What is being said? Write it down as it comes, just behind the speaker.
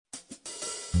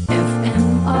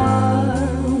FMR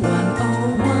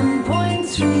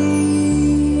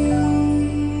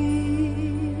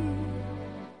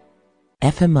 101.3.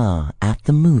 FMR at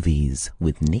the Movies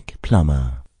with Nick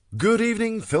Plummer. Good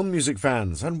evening, film music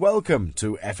fans, and welcome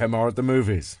to FMR at the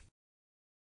Movies.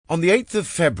 On the 8th of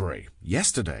February,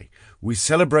 yesterday, we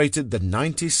celebrated the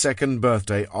 92nd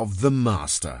birthday of the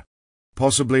Master,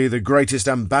 possibly the greatest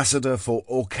ambassador for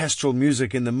orchestral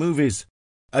music in the movies,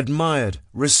 admired,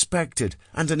 respected,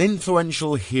 and an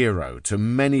influential hero to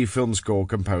many film score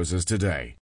composers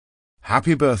today.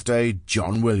 Happy birthday,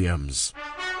 John Williams.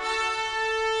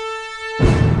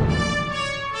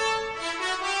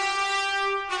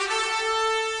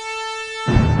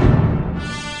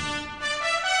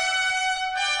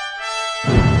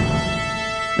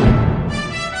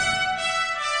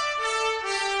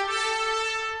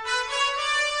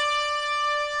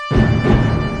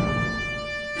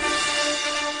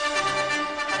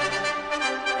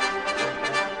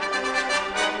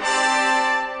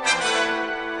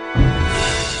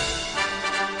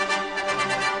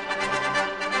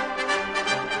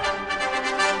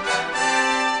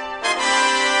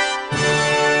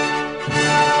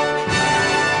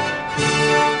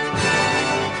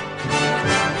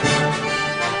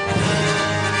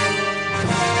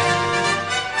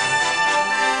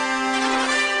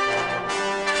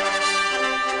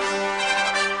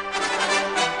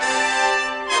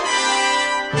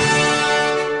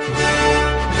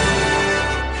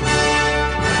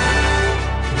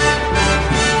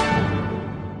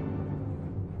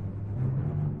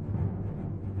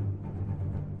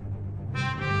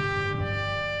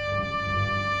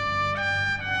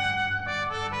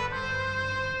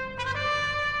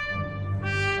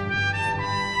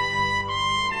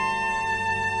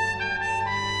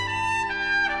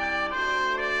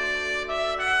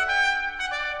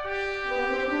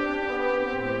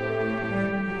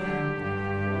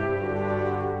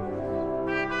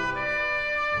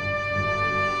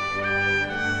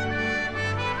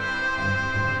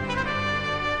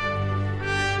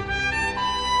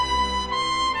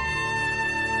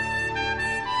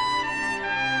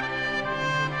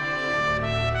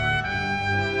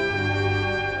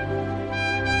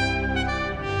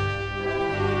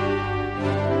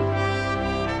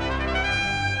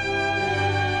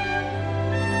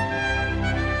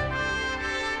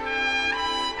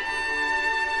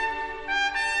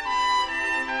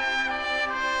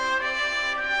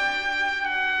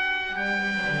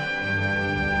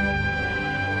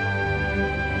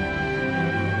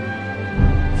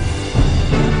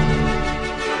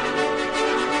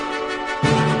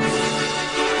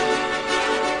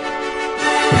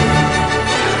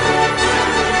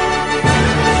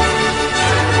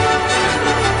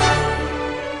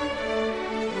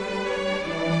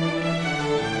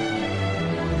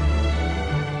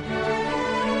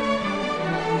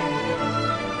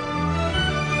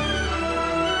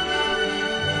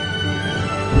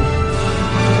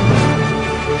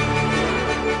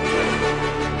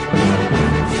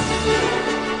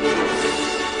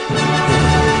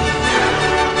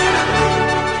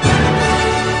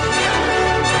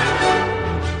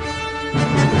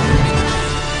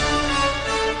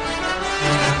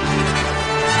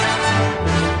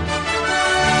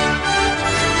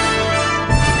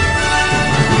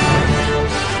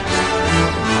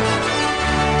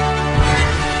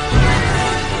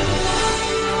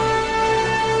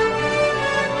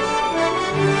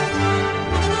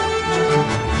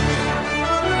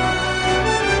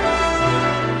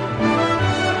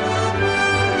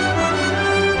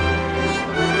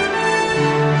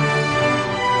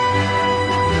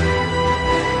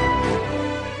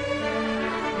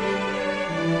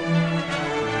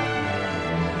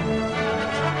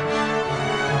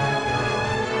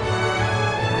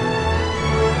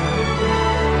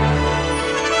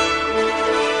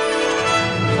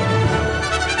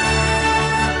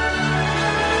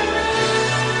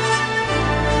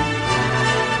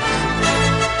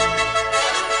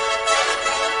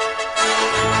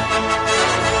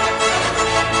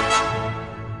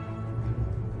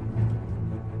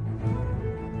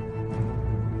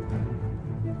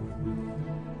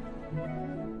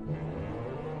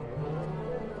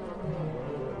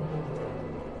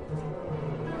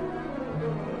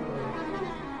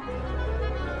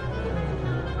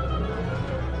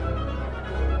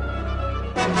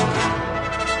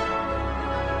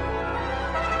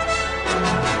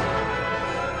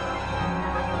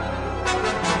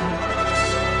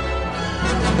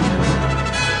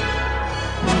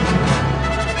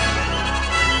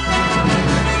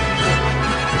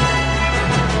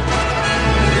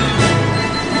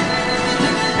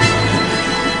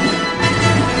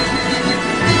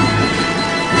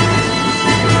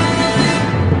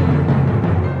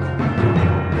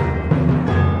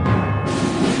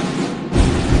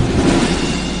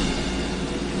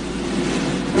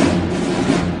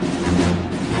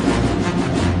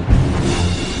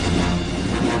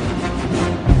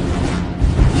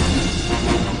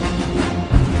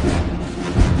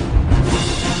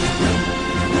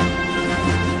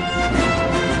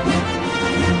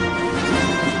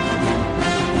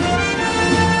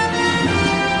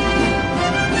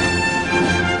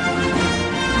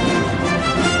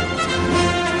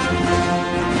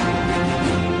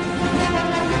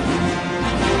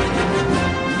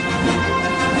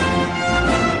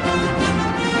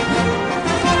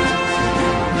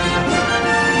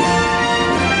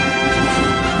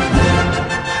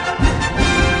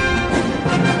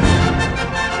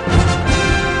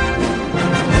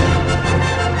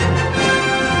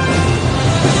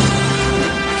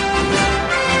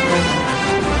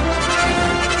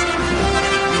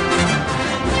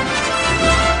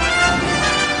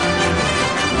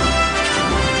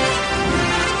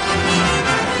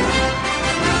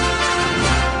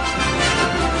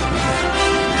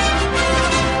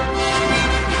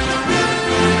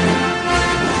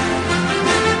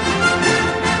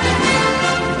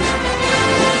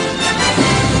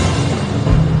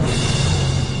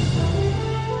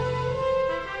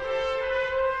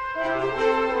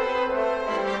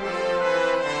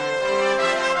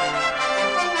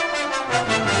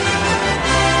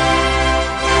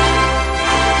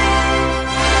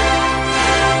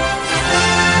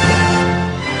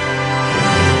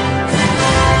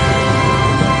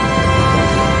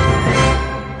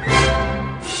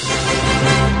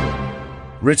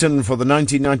 Written for the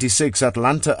 1996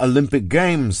 Atlanta Olympic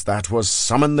Games, that was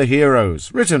Summon the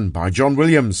Heroes, written by John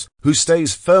Williams, who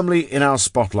stays firmly in our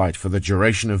spotlight for the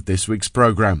duration of this week's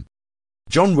program.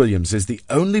 John Williams is the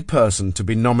only person to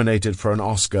be nominated for an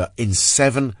Oscar in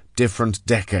 7 different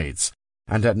decades,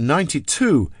 and at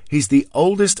 92, he's the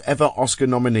oldest ever Oscar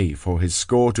nominee for his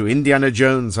score to Indiana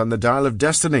Jones and the Dial of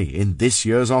Destiny in this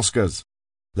year's Oscars.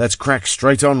 Let's crack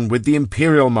straight on with the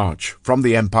Imperial March from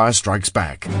The Empire Strikes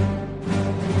Back.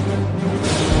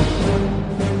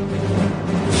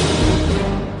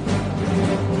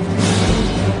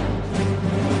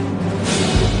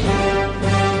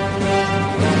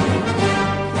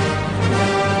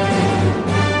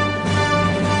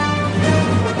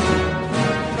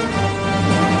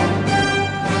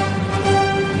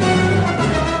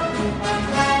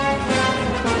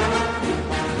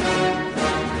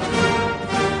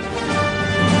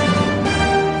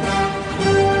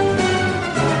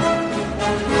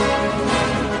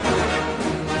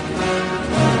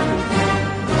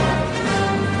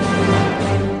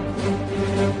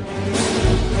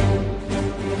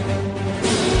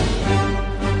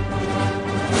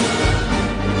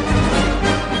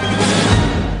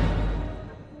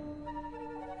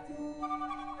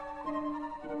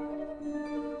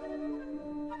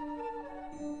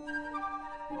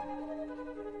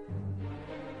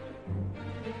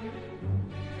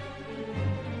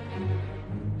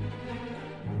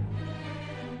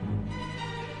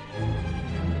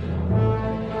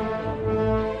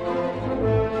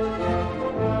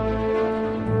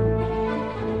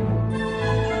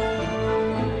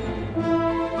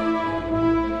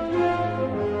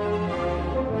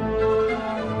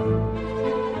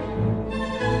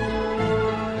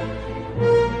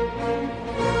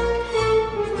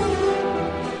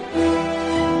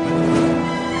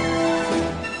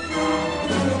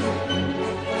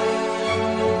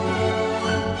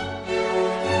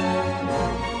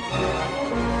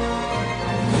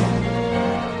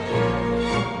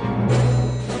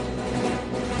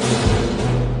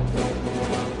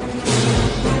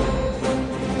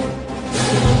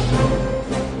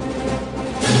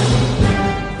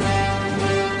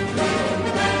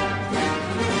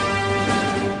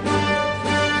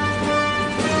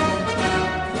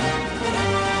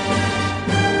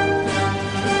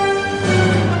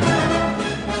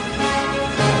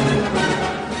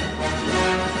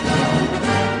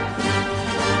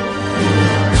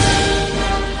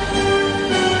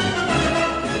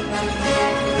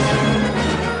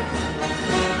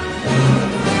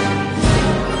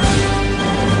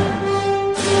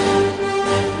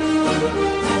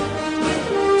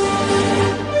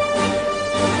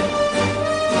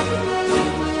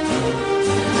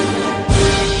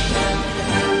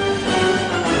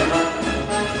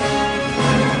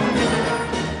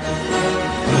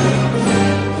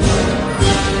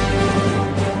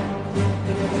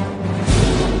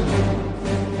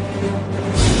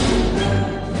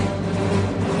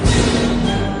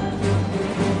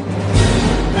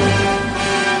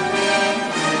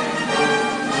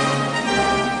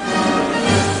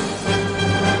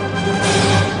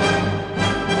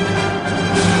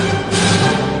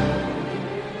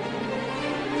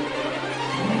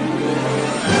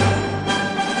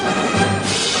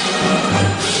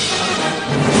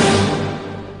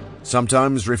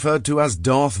 Sometimes referred to as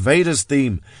Darth Vader's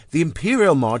theme, the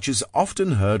Imperial March is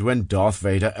often heard when Darth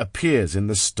Vader appears in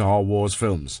the Star Wars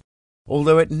films,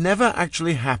 although it never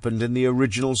actually happened in the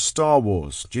original Star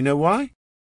Wars. Do you know why?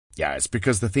 Yeah, it's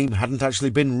because the theme hadn't actually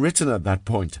been written at that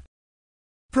point.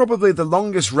 Probably the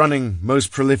longest-running,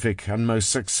 most prolific and most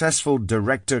successful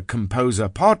director-composer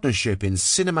partnership in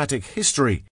cinematic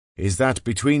history is that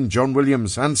between John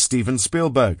Williams and Steven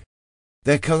Spielberg.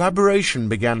 Their collaboration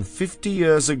began 50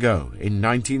 years ago in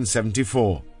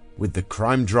 1974 with the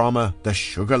crime drama The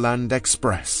Sugarland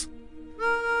Express.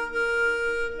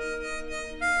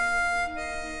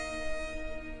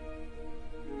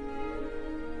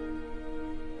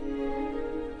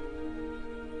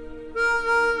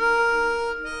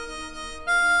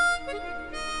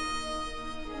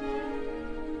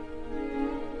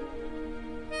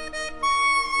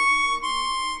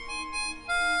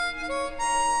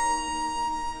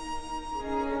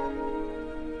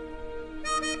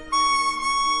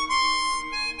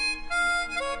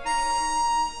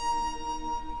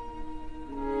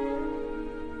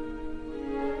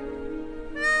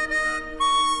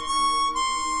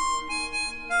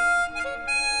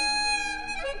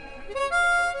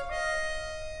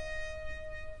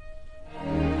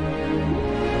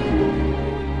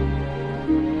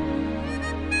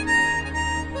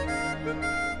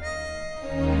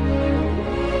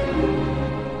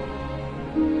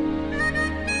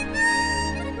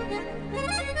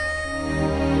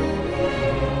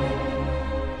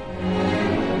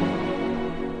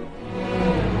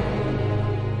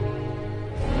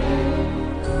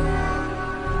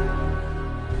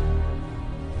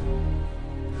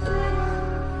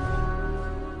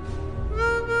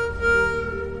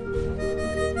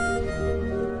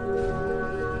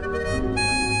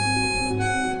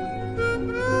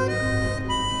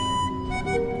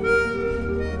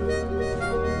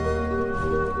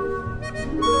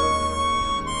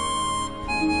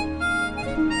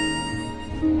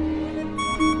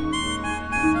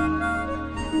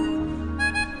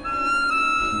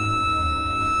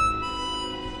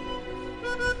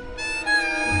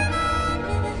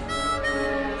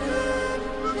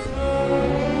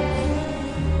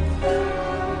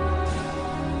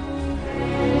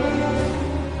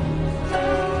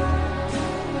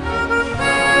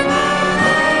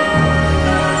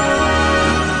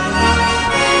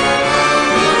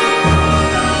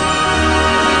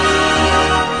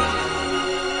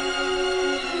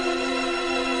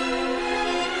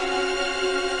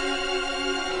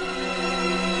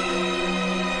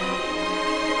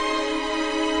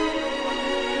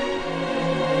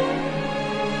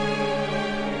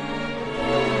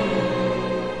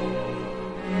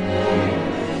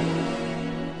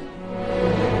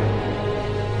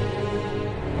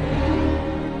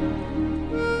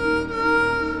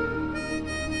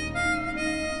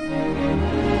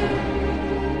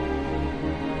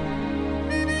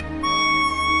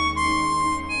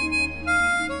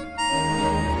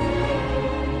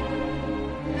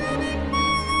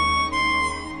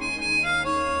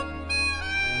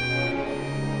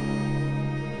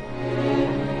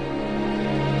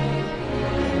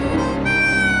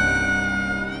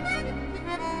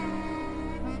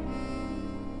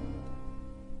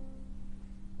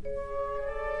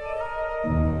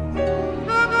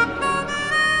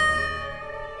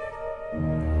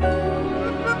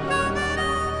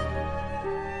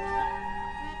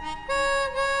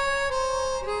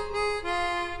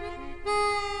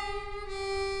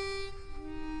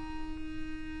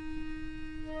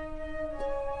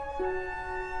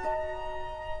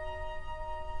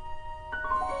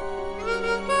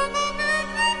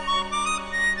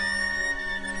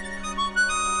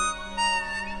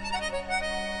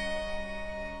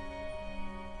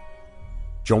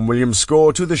 John Williams'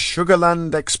 score to the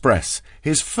Sugarland Express,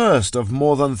 his first of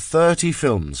more than 30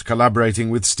 films collaborating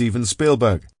with Steven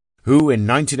Spielberg, who in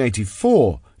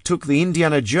 1984 took the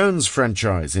Indiana Jones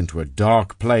franchise into a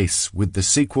dark place with the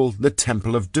sequel The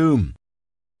Temple of Doom.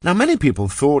 Now, many people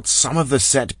thought some of the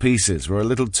set pieces were a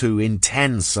little too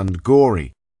intense and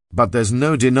gory, but there's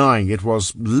no denying it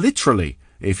was literally,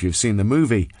 if you've seen the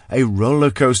movie, a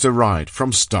roller coaster ride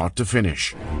from start to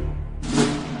finish.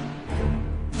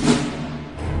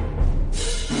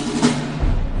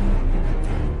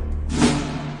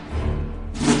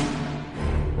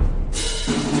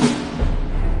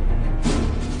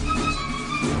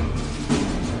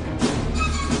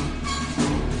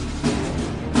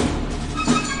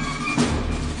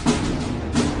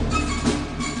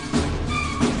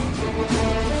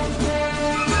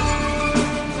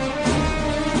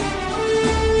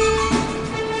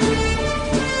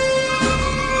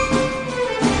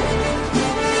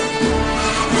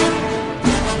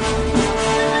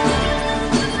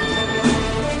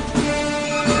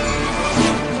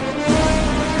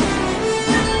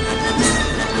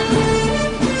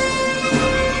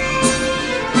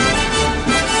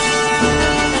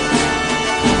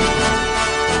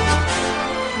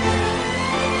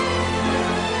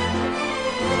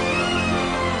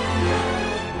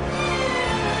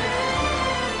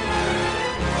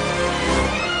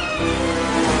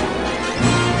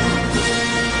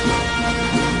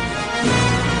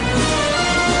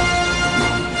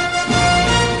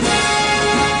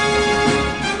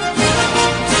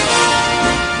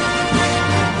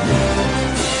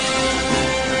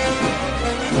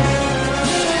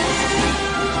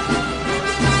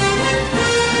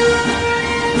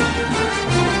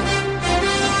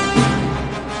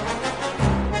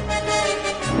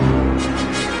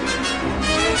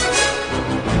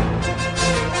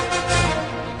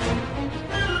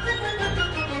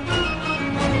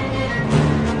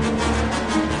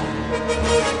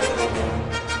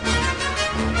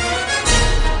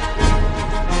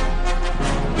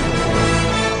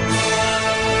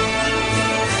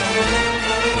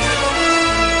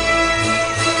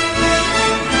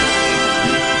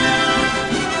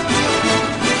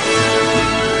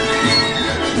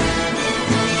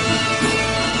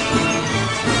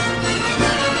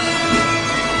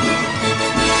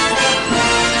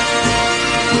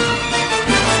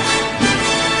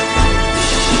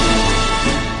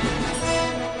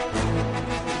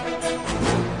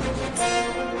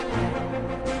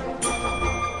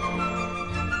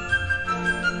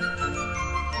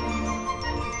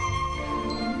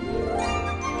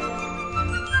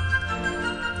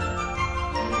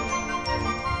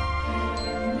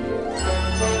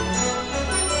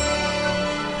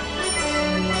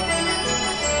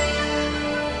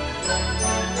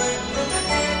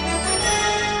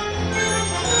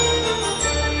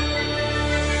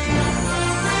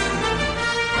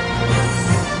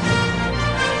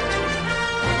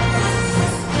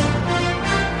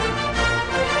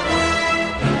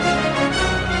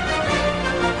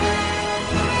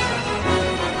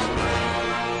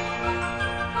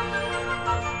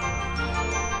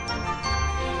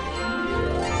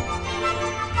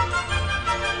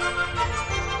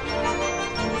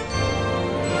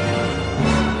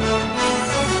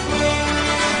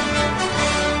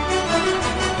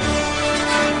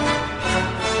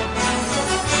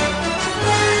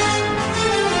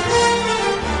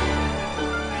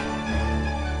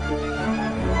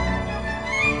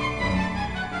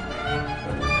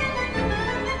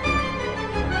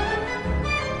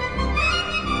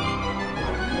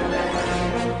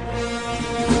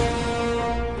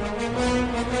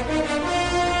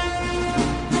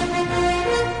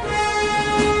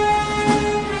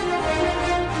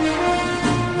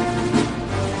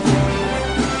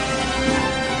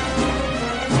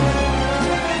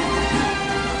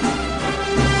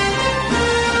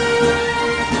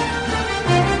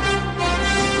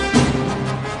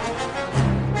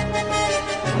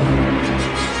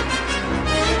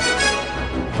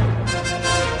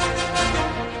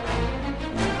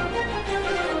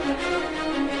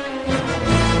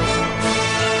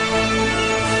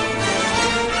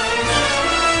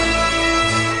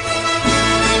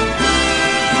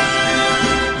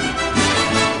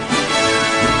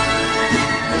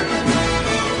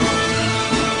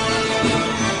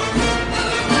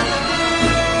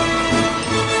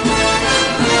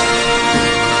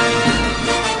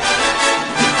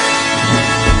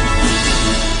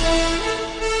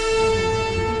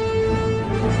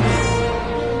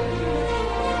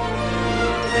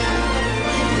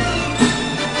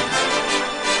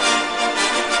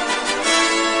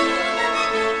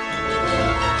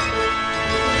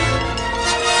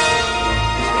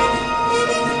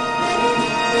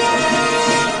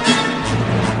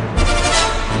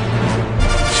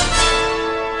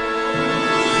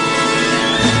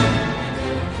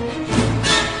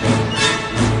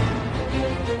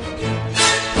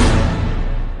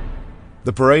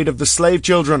 The Parade of the Slave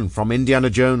Children from Indiana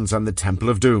Jones and the Temple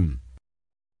of Doom.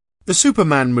 The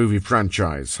Superman movie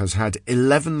franchise has had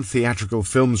 11 theatrical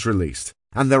films released,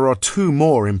 and there are 2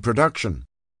 more in production.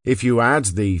 If you add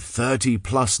the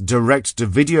 30-plus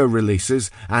direct-to-video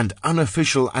releases and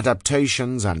unofficial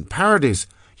adaptations and parodies,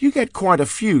 you get quite a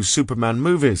few Superman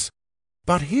movies.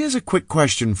 But here's a quick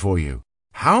question for you.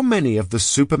 How many of the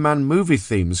Superman movie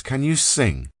themes can you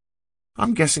sing?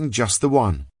 I'm guessing just the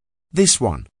one. This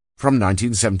one, from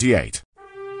 1978.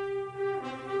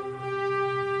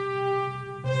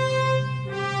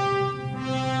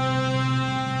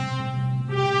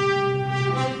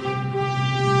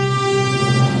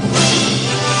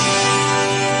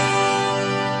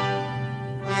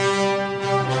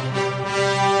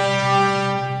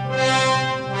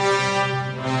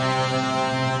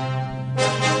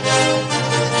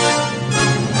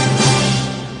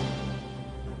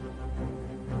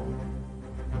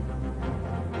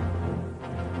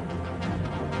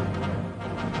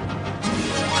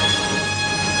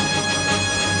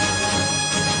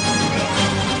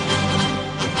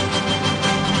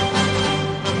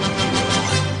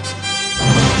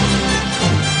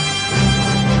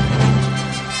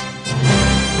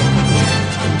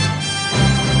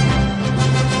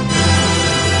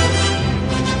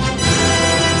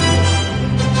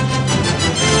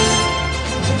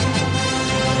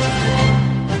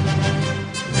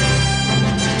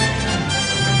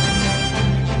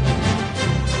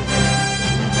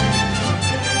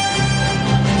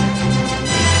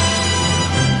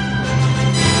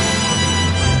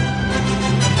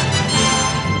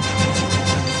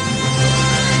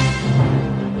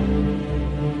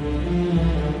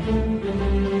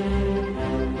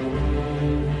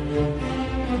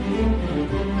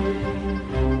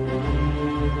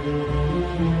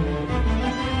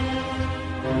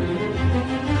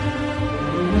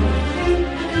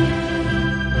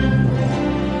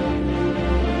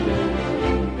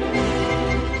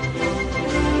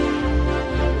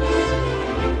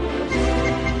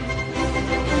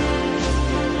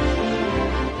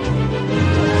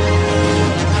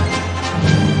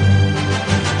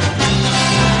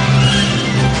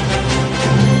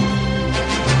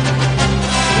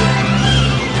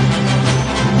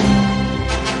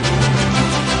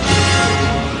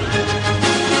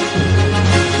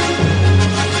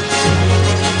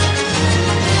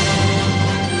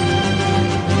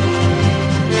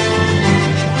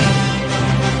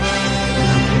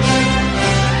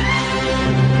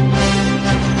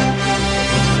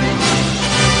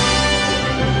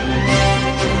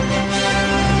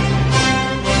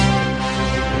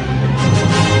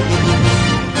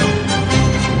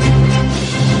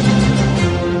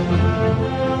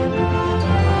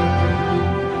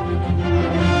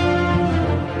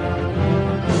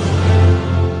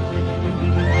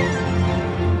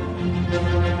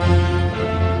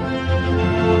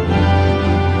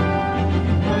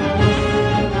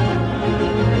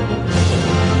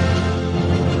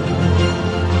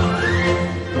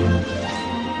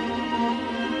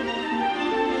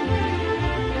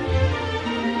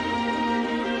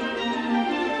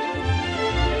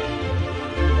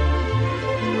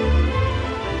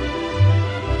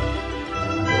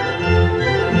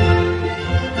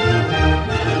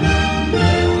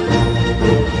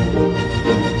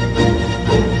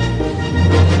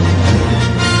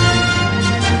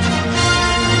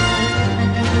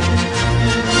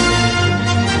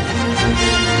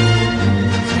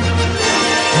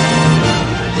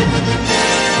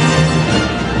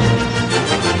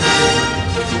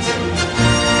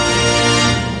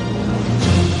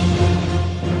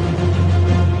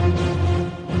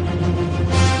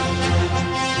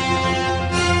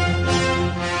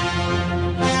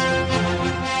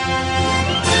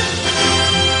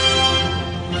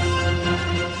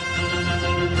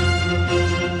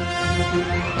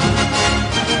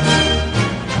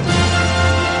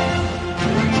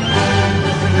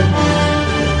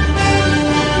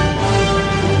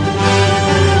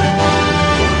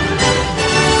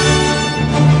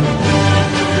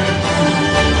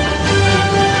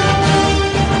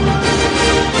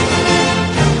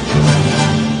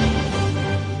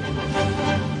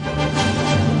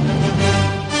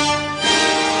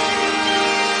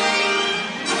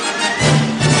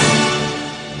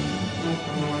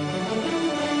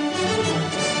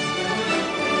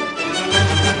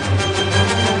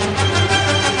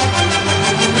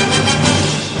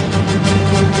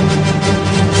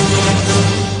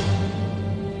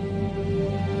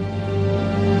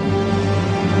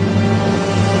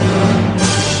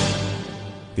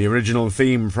 The original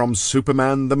theme from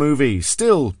Superman the movie,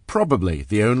 still probably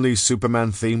the only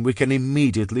Superman theme we can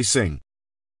immediately sing.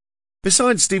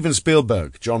 Besides Steven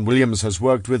Spielberg, John Williams has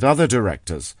worked with other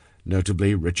directors,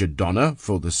 notably Richard Donner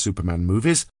for the Superman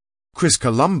movies, Chris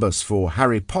Columbus for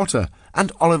Harry Potter,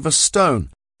 and Oliver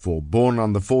Stone for Born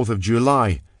on the 4th of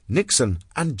July, Nixon,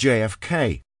 and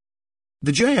JFK.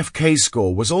 The JFK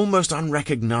score was almost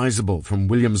unrecognizable from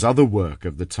Williams' other work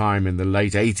of the time in the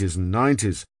late 80s and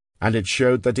 90s, and it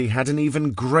showed that he had an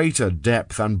even greater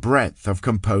depth and breadth of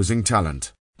composing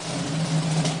talent.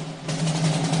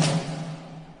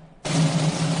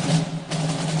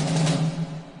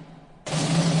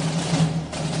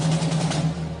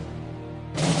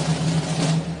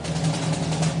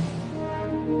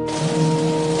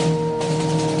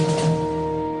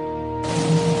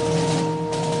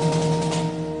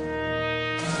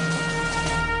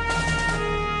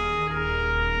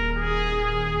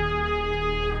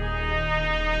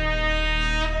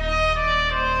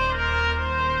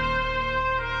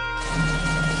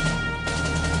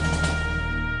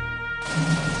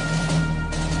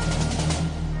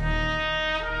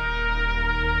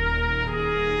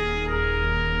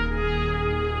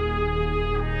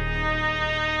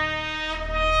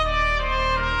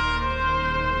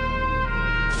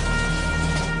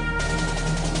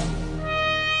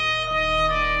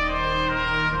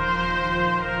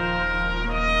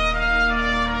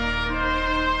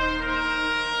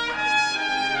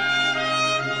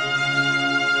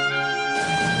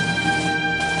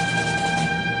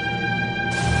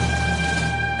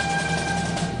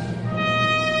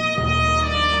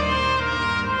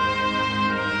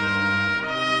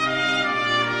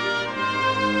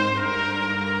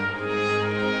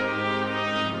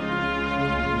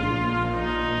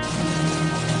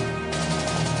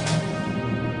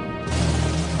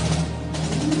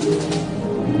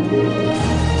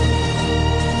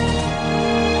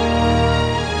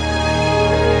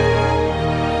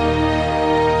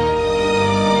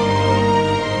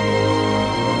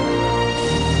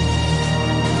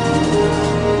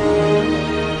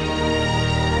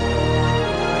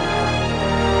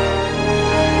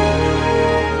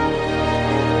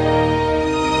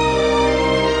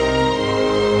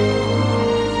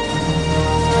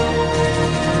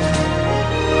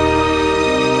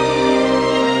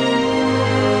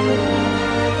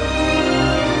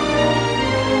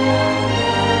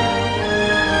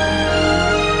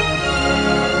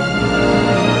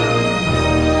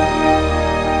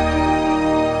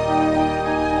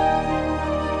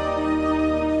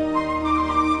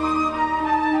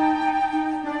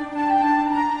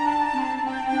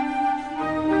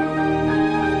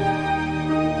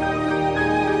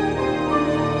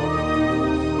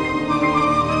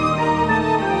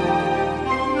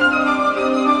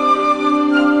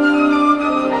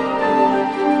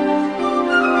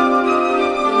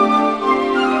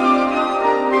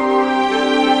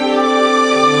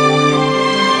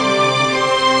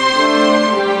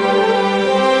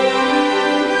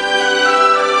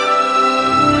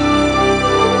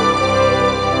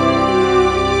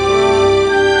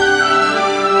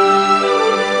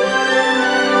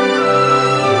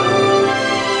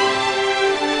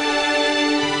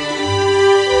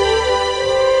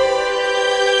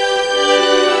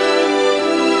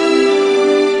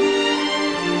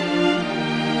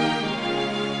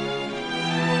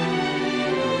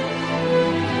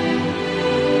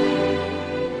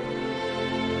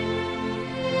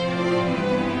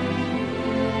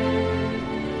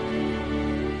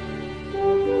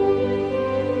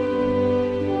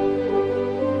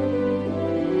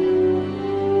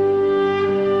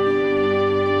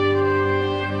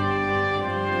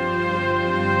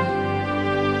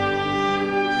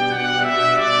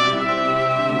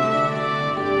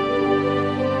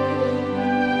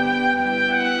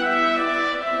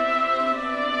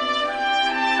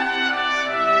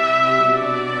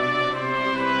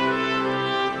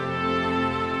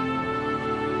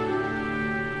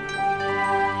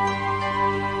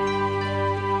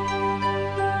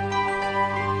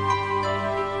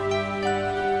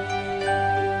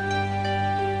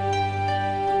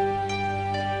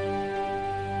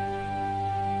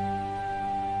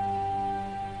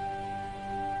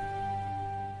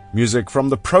 Music from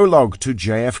the prologue to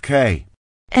JFK.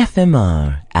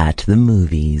 FMR at the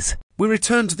Movies. We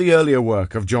return to the earlier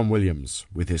work of John Williams,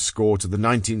 with his score to the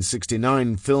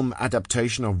 1969 film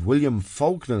adaptation of William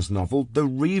Faulkner's novel The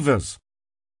Reivers.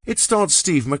 It stars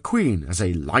Steve McQueen as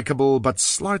a likeable but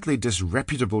slightly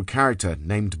disreputable character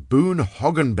named Boone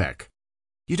Hoggenbeck.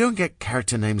 You don't get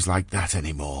character names like that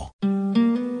anymore.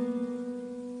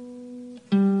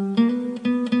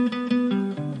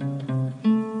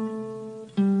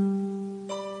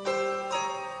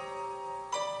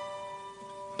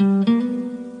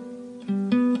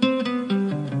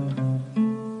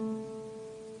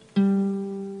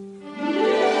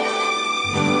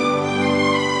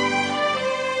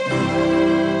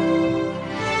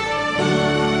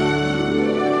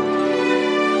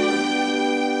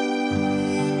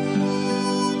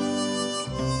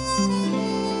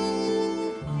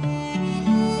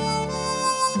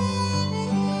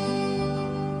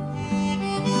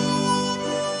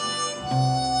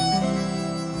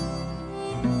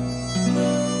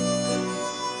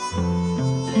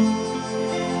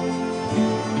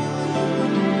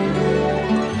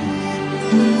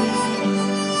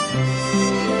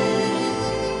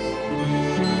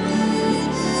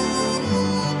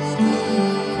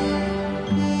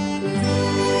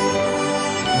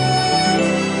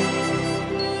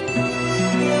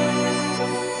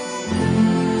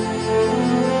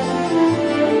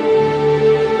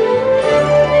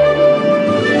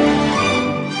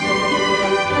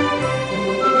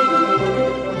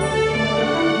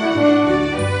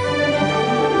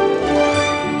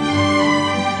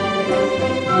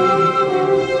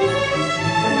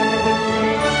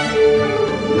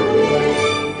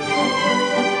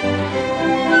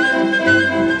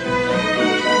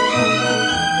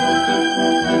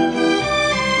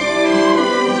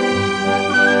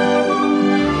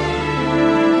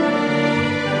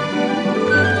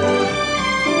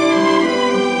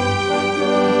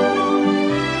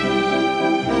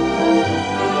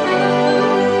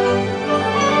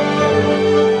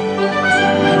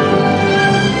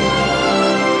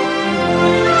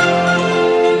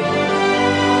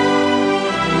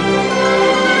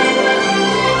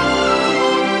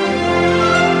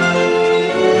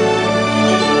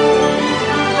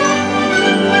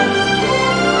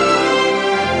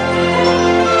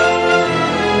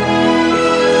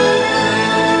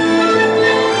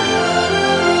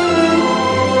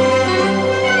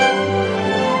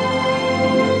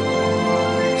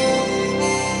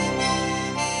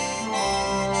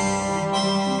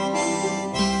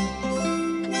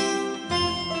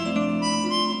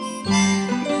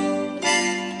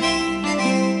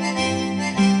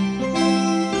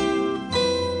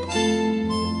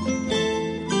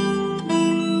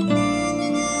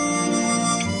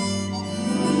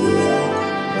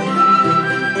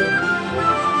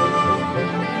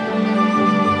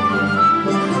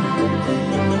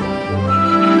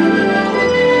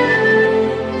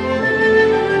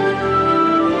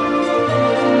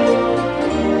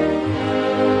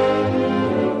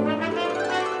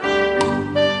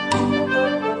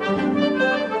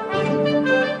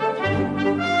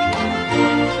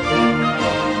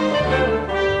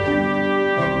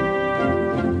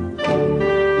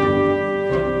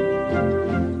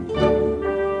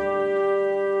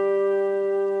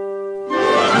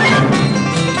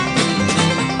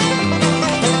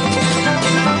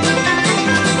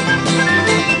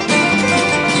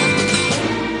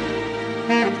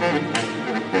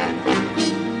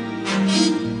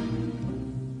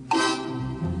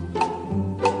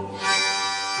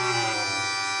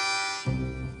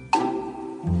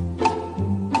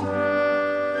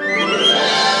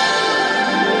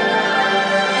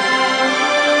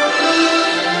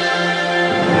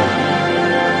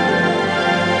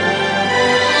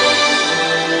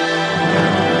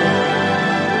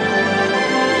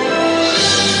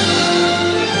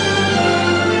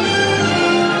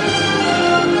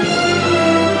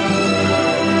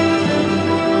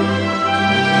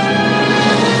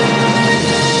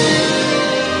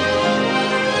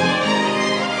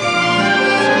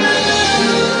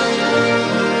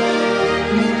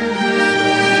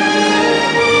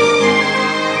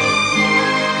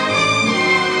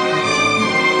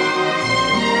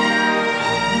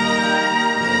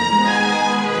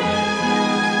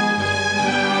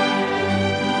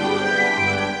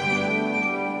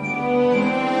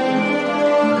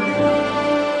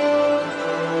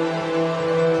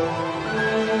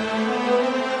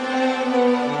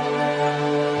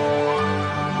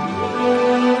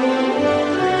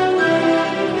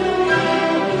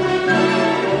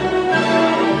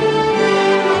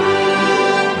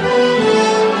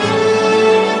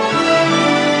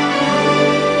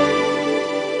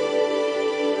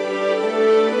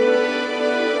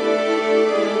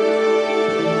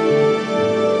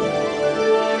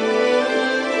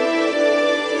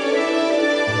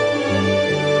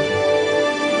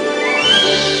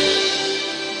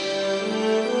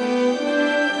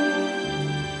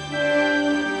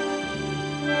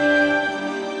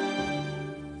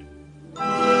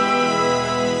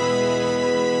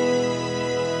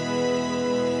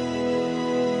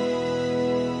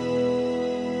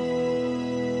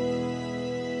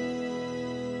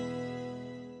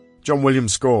 John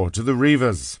Williams' score to the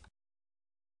Reavers.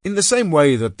 In the same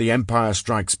way that The Empire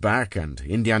Strikes Back and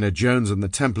Indiana Jones and the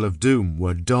Temple of Doom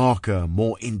were darker,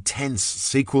 more intense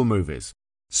sequel movies,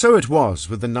 so it was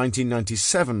with the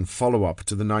 1997 follow-up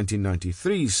to the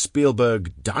 1993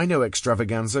 Spielberg dino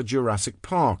extravaganza Jurassic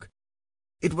Park.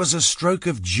 It was a stroke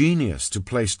of genius to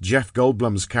place Jeff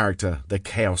Goldblum's character, the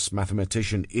chaos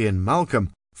mathematician Ian Malcolm,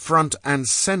 front and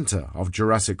center of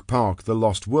Jurassic Park: The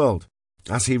Lost World,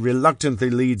 as he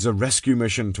reluctantly leads a rescue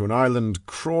mission to an island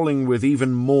crawling with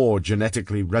even more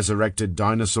genetically resurrected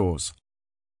dinosaurs.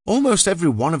 Almost every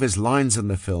one of his lines in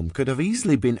the film could have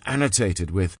easily been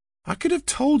annotated with, "I could have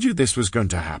told you this was going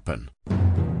to happen."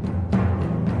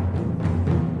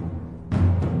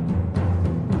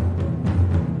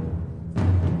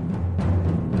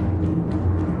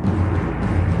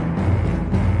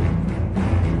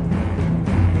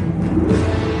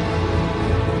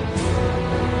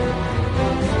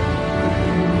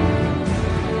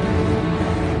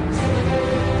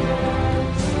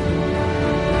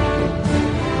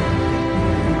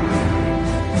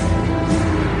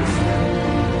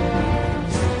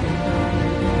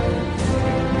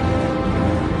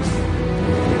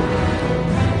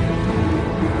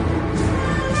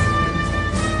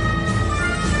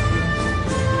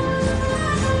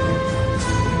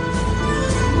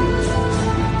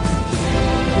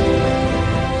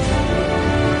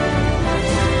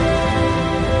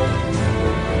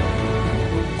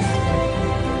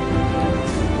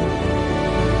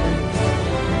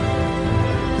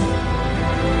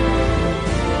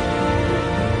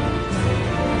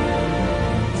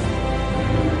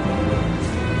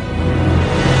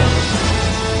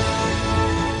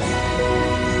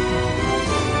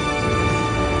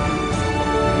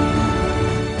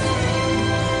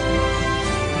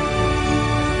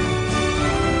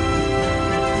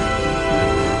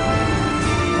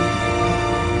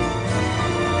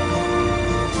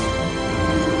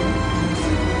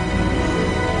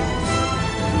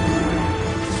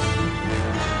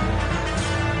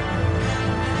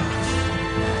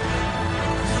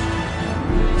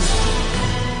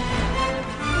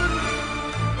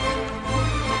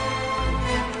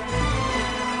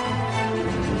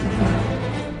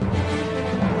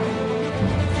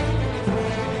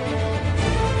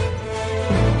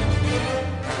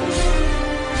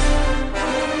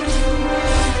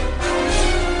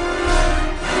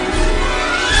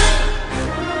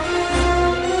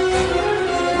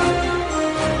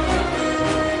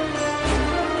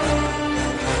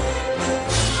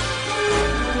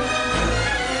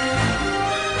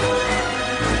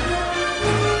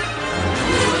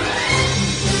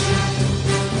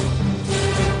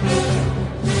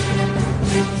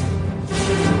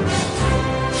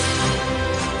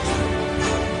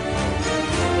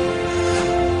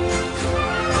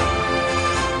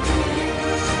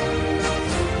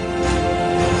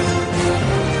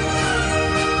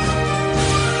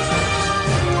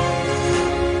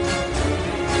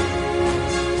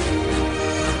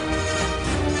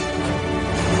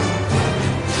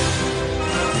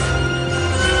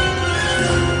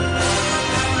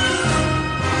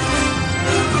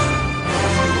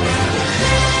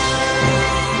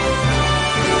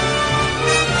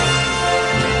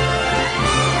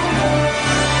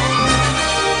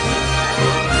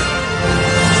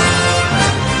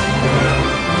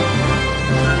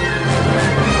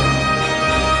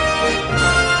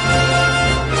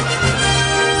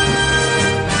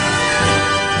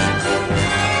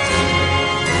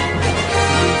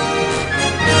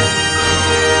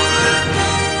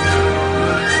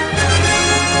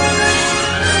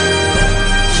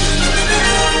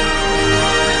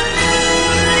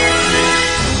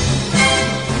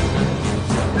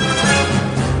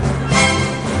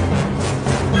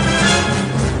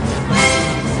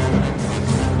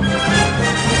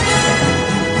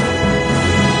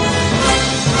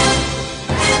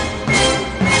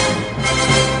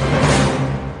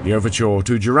 The overture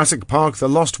to Jurassic Park: The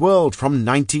Lost World from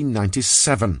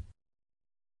 1997.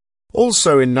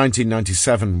 Also in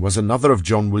 1997 was another of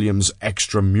John Williams'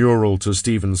 extramural to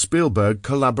Steven Spielberg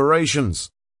collaborations,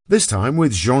 this time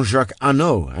with Jean-Jacques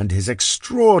Hano and his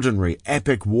extraordinary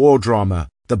epic war drama,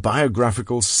 the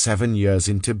biographical 7 Years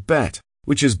in Tibet,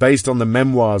 which is based on the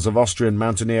memoirs of Austrian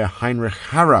mountaineer Heinrich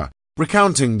Harrer,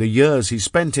 recounting the years he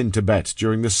spent in Tibet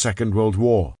during the Second World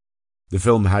War. The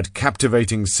film had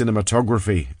captivating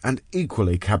cinematography and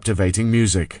equally captivating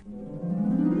music.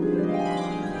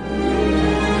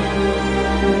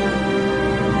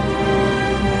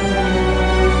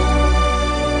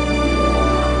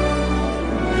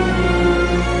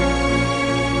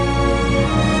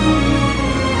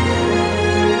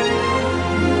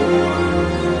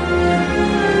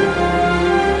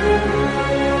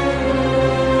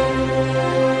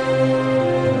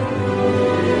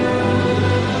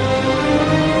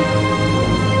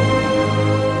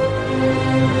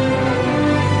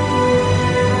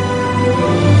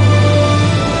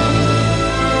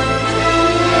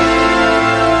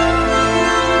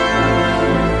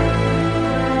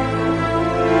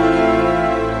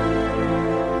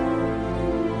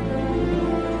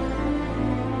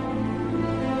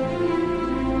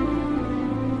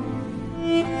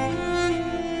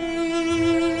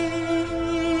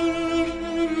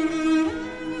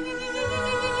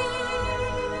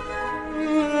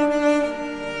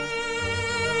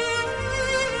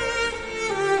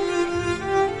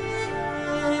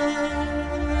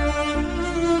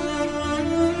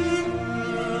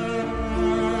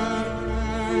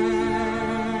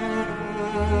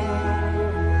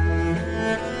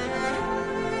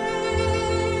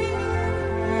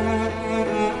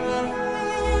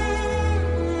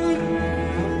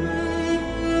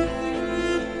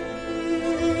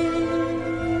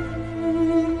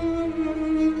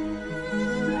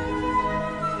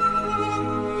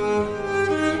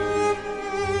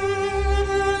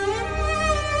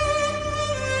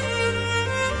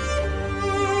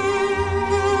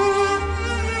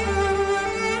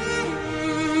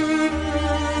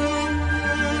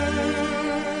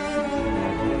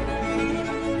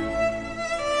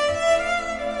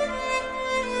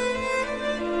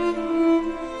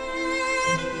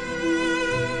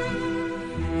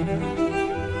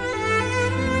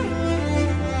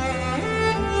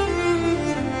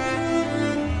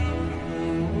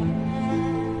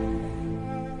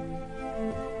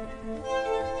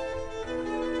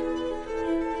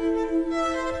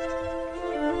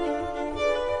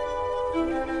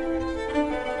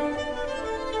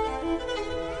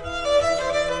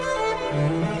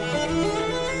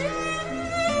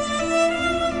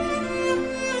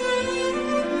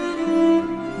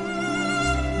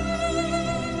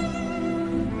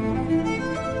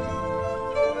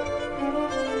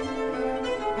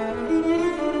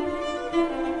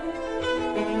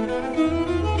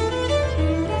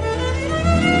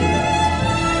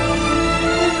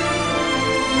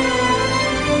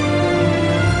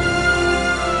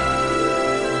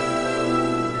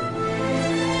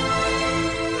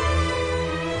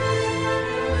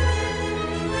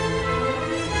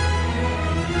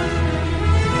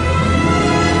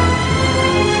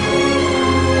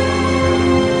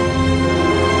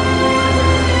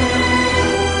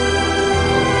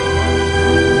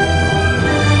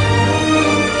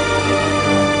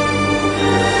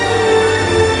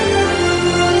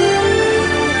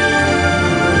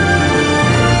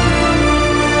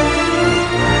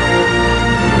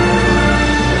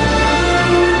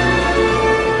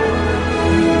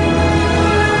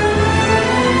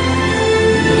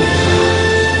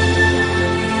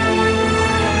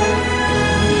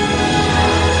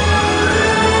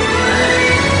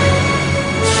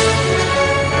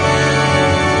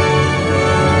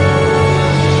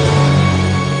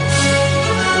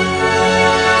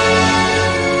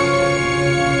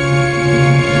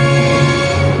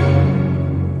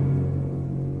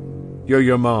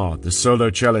 Yo-Yo Ma, the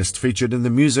solo cellist featured in the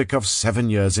music of 7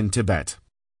 Years in Tibet.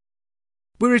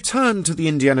 We return to the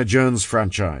Indiana Jones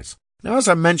franchise. Now, as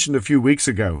I mentioned a few weeks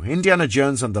ago, Indiana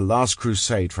Jones and the Last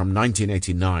Crusade from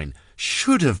 1989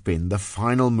 should have been the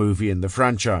final movie in the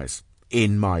franchise,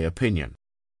 in my opinion.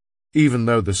 Even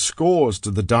though the scores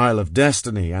to The Dial of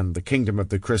Destiny and The Kingdom of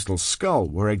the Crystal Skull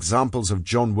were examples of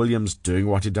John Williams doing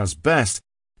what he does best,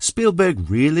 Spielberg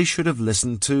really should have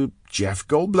listened to Jeff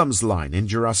Goldblum's line in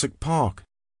Jurassic Park.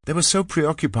 They were so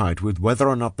preoccupied with whether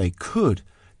or not they could,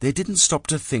 they didn't stop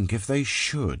to think if they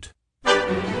should.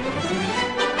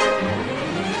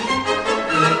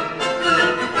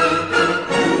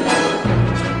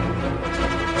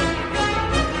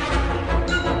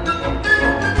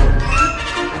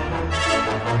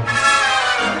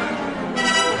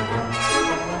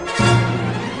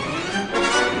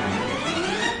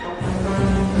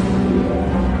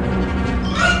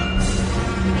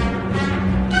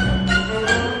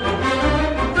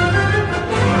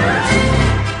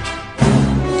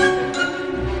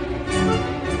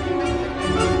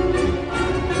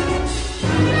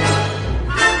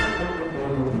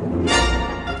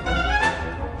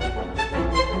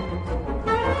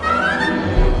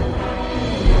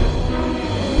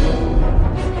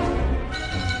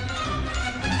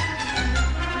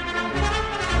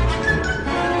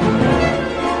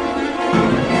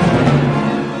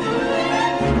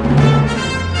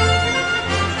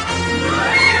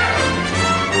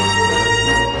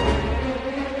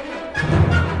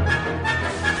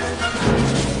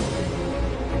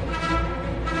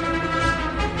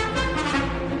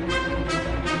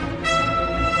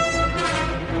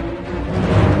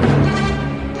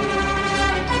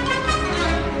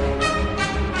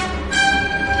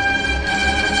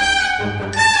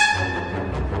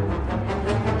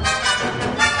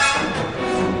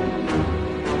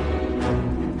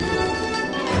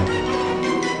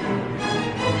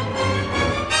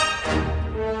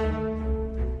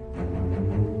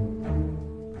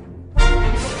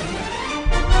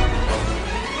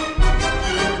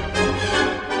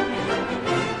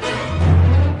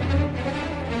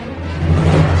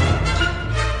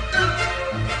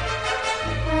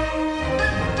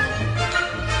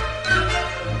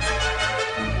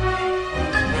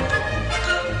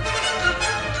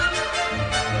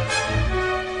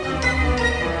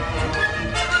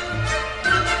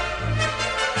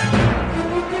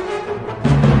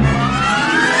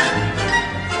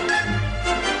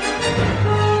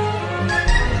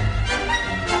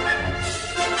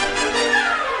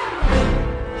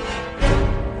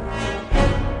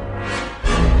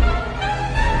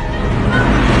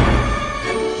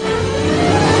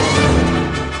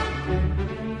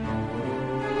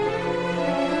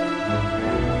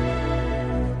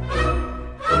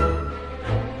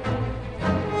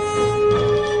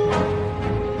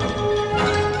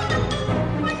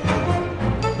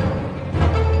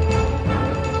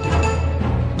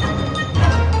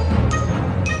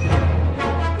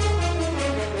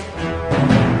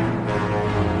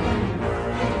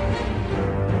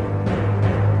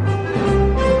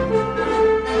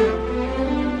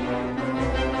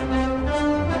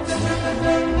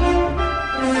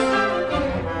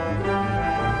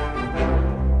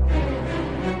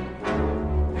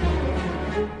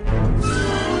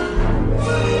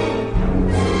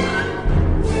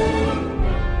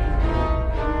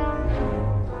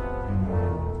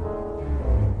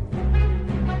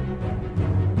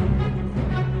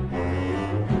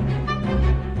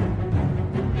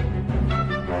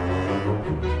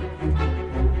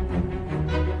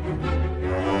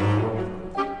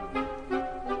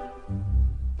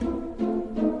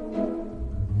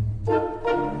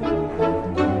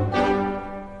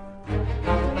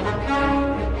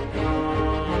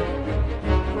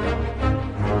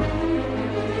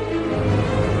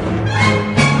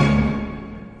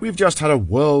 We've just had a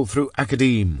whirl through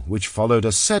Academe, which followed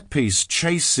a set-piece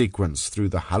chase sequence through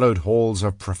the hallowed halls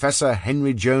of Professor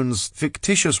Henry Jones'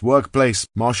 fictitious workplace,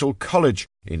 Marshall College,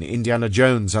 in Indiana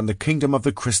Jones and the Kingdom of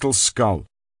the Crystal Skull.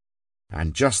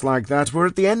 And just like that, we're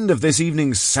at the end of this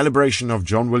evening's celebration of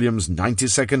John Williams'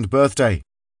 92nd birthday.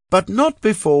 But not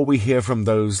before we hear from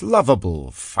those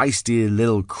lovable, feisty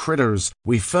little critters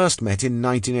we first met in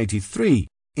 1983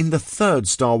 in the third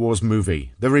Star Wars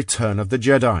movie, The Return of the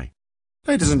Jedi.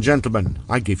 Ladies and gentlemen,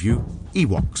 I give you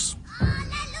Ewoks.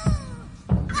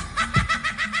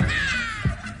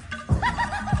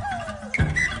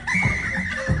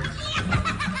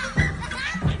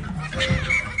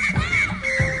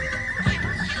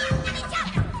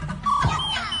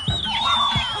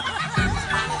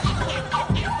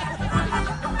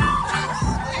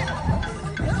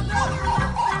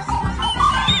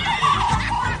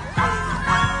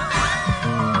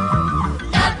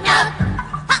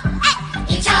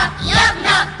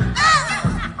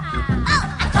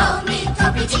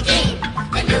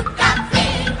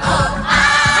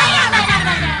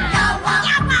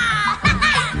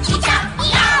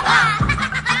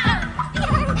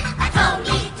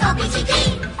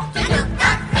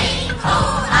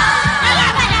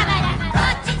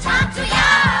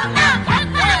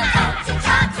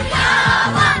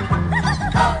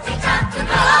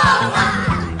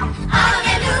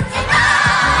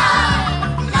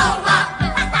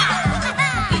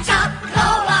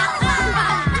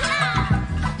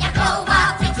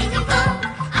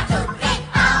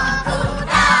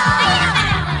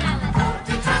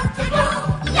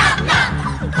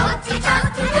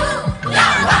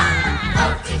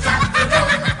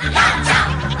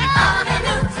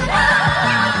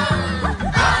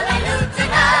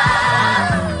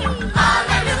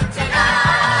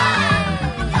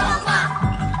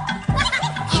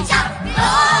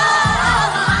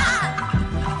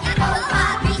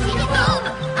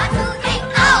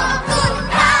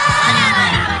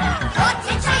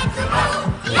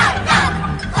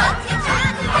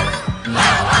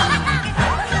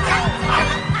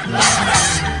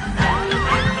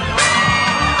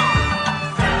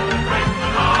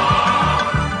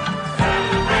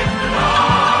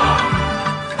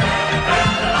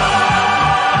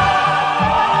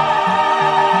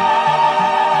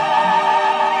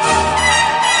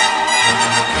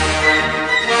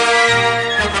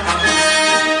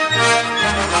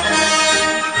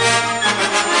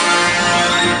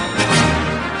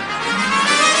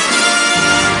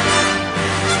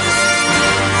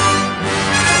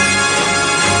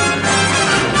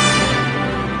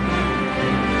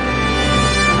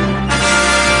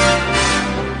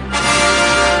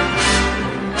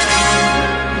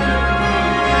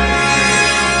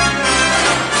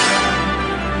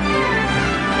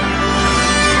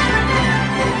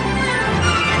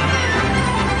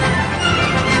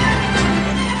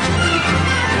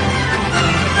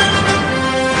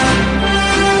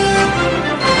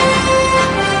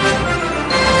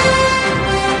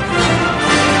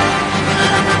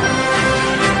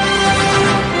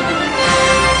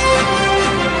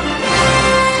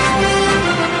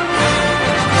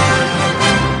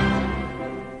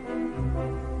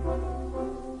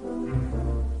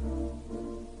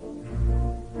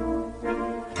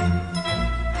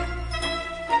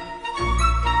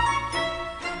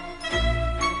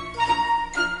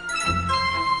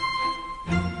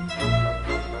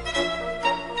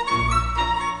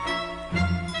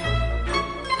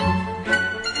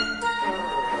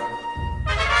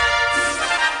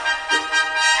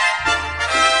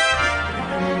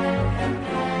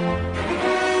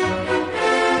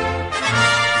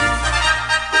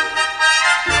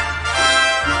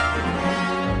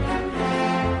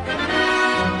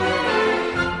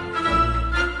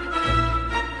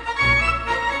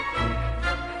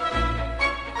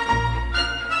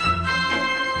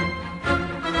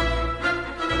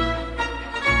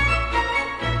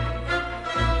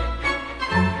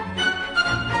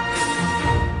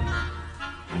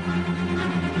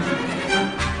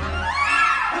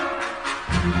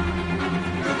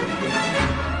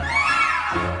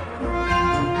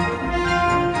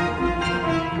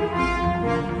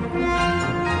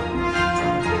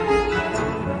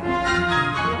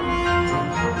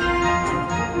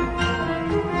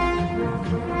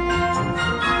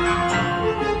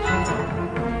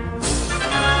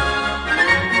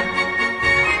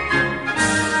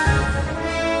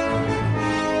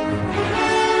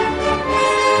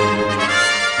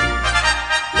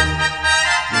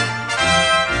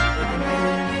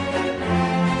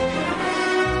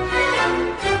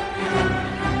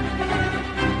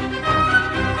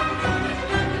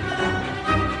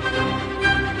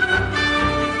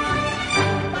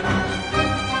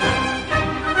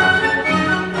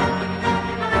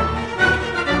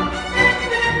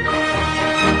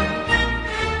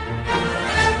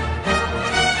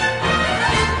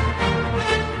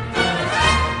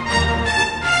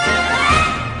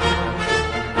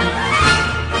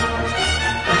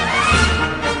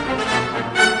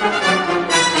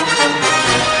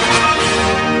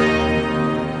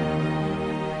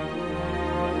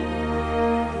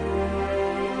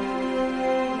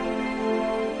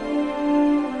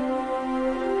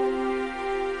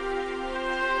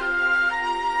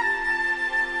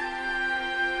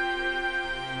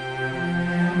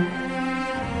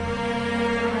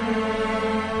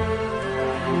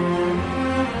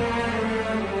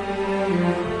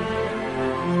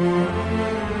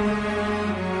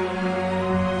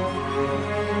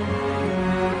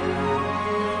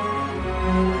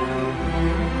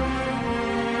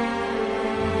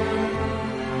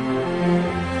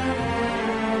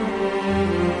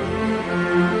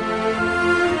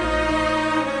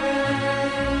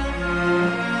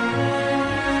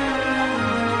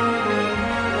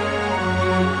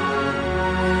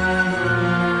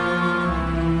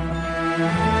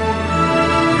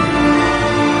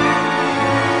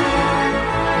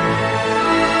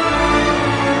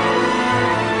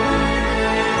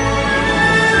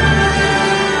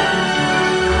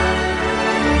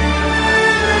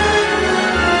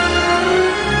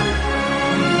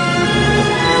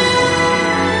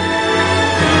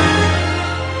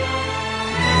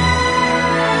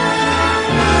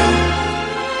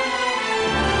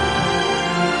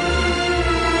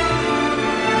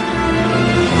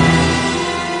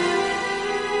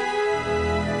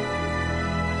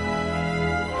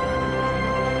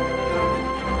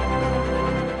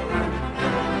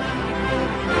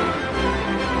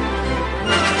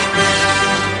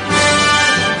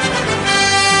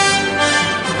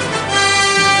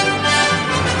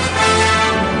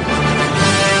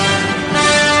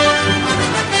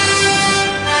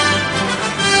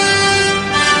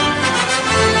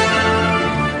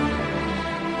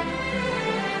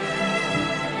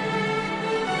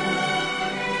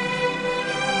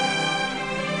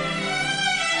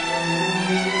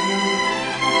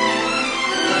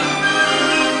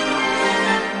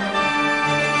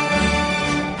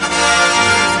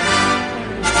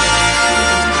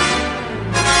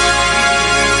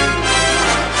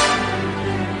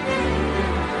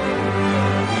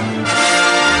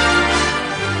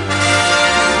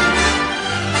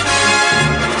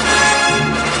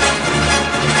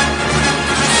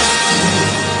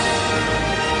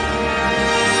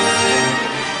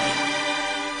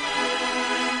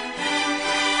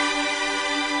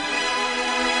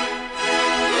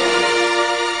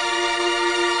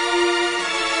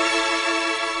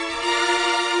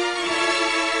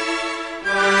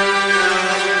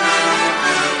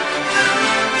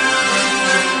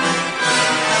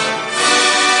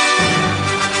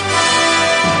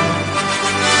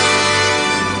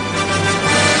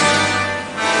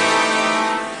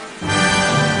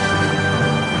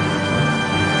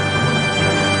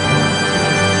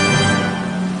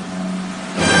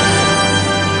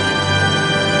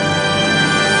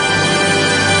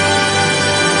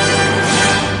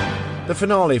 The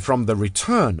finale from The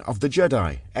Return of the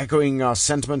Jedi, echoing our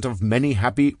sentiment of many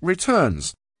happy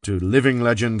returns to living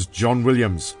legend John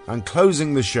Williams, and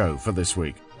closing the show for this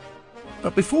week.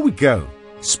 But before we go,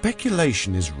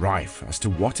 speculation is rife as to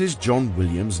what is John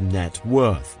Williams' net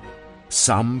worth.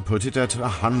 Some put it at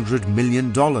 $100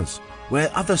 million,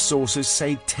 where other sources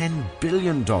say $10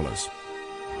 billion.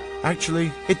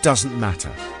 Actually, it doesn't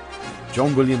matter.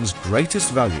 John Williams'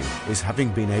 greatest value is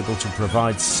having been able to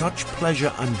provide such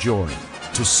pleasure and joy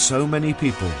to so many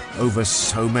people over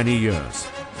so many years.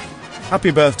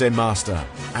 Happy birthday, Master,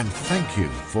 and thank you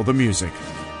for the music.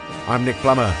 I'm Nick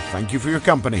Plummer. Thank you for your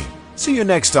company. See you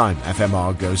next time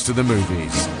FMR Goes to the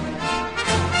Movies.